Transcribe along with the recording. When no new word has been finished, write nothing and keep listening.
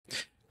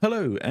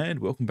Hello and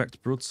welcome back to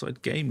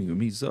Broadside Gaming with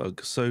me,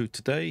 Zug. So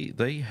today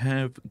they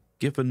have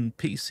given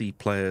PC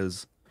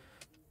players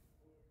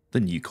the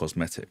new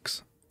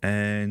cosmetics,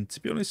 and to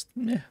be honest,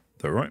 yeah,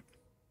 they're right.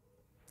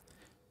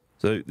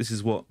 So this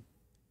is what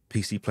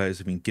PC players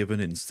have been given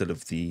instead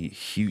of the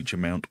huge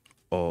amount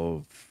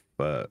of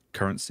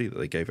currency that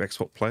they gave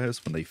Xbox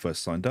players when they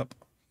first signed up.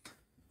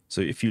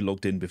 So if you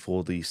logged in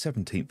before the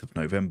 17th of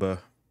November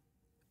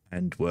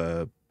and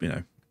were,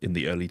 in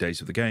the early days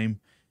of the game,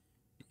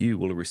 you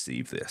will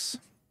receive this.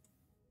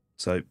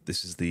 So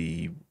this is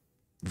the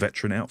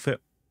veteran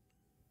outfit,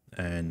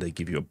 and they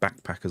give you a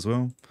backpack as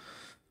well.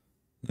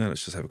 Now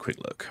let's just have a quick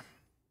look.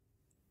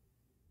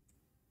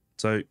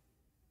 So,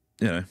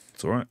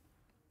 it's all right.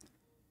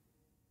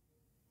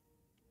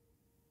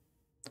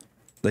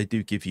 They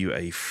do give you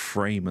a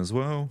frame as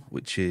well,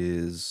 which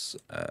is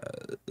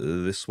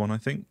this one, I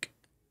think.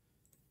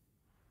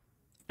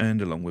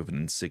 And along with an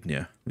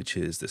insignia, which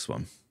is this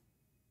one.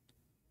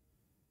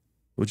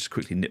 We'll just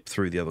quickly nip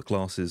through the other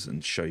classes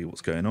and show you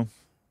what's going on.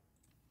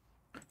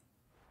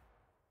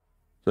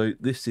 So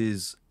this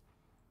is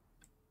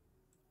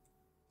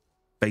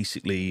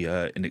basically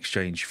in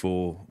exchange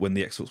for when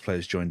the Xbox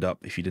players joined up.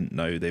 If you didn't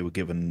know, they were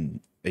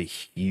given a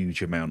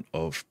huge amount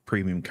of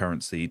premium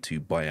currency to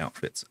buy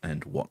outfits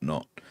and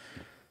whatnot.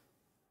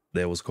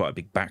 There was quite a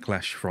big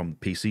backlash from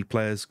PC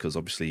players because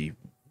obviously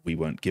we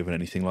weren't given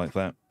anything like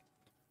that.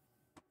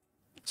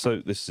 So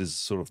this is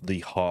sort of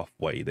the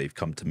halfway they've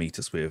come to meet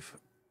us with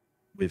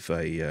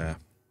a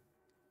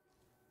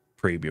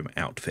premium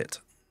outfit.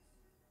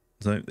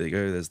 So there you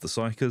go, there's the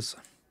Psychers.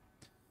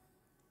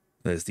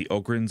 There's the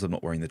Ogrins. I'm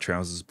not wearing the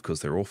trousers because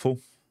they're awful.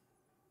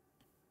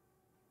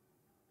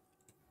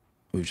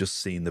 We've just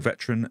seen the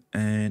Veteran,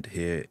 and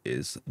here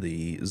is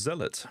the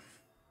Zealot.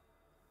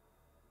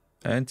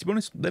 And to be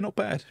honest, they're not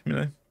bad,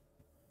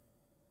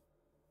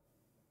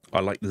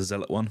 I like the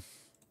Zealot one.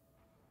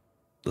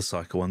 The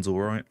Psycho one's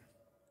alright.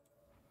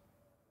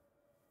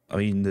 I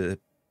mean, they're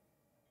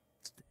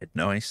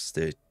nice.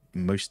 They're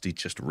mostly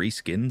just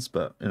reskins,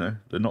 but,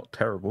 they're not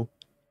terrible.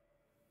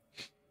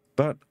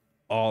 But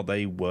are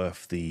they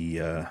worth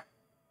the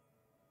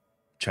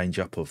change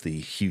up of the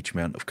huge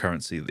amount of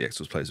currency that the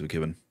Xbox players were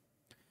given?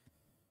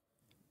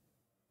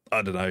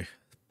 I don't know.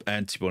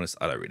 And to be honest,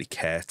 I don't really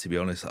care, to be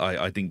honest.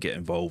 I didn't get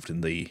involved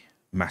in the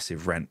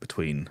massive rant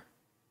between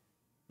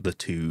the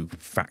two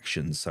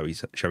factions, so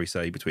shall we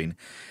say, between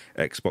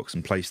Xbox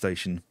and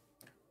PlayStation.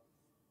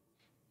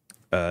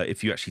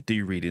 If you actually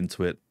do read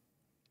into it,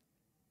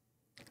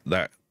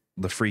 that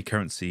the free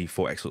currency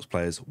for Xbox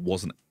players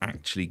wasn't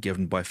actually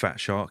given by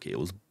Fatshark, it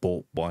was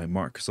bought by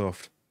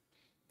Microsoft.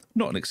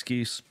 Not an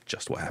excuse,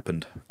 just what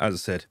happened. As I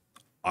said,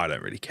 I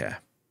don't really care.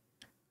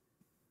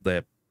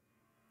 They're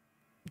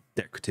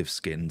decorative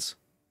skins.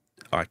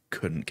 I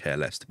couldn't care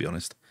less, to be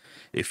honest.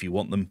 If you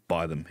want them,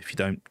 buy them. If you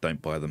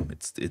don't buy them.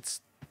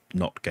 It's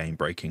not game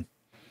breaking.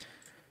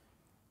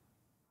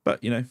 But,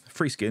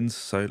 free skins,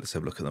 so let's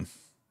have a look at them.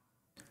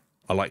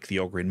 I like the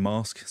Ogrin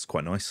mask, it's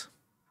quite nice.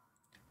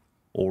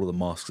 All of the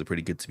masks are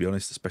pretty good, to be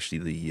honest, especially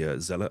the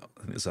Zealot.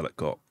 I think the Zealot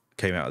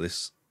came out of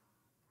this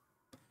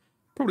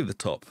probably the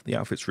top. The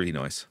outfit's really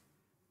nice.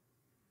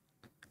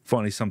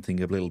 Finally,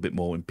 something a little bit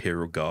more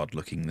Imperial Guard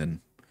looking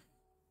than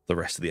the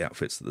rest of the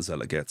outfits that the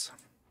Zealot gets.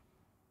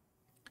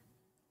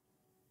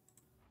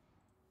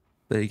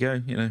 There you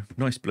go,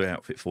 nice blue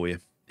outfit for you.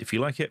 If you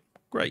like it,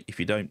 great. If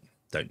you don't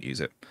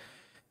use it.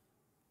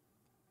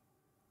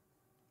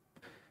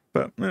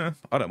 But,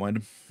 I don't mind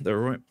them. They're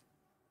all right.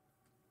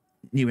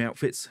 New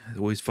outfits,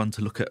 always fun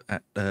to look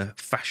at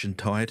Fashion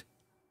Tide.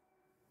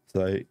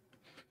 So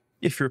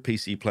if you're a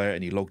PC player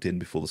and you logged in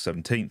before the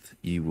 17th,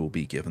 you will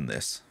be given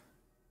this.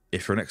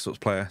 If you're an Xbox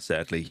player,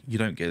 sadly, you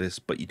don't get this,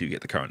 but you do get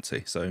the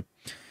currency. So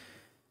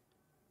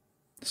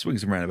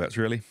swings and roundabouts,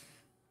 really.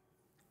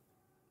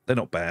 They're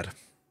not bad.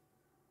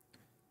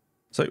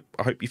 So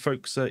I hope you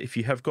folks, if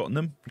you have gotten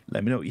them,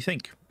 let me know what you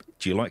think.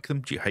 Do you like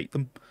them? Do you hate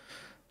them?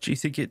 Do you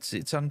think it's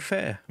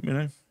unfair?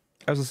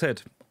 As I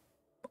said,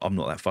 I'm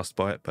not that fussed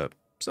by it, but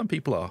some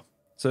people are.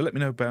 So let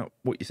me know about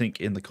what you think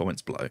in the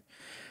comments below.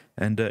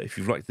 And if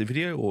you've liked the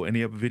video or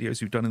any other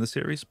videos we've done in the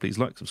series, please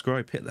like,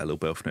 subscribe, hit that little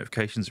bell for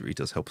notifications. It really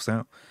does help us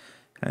out.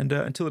 And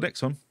until the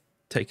next one,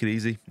 take it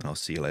easy. I'll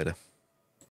see you later.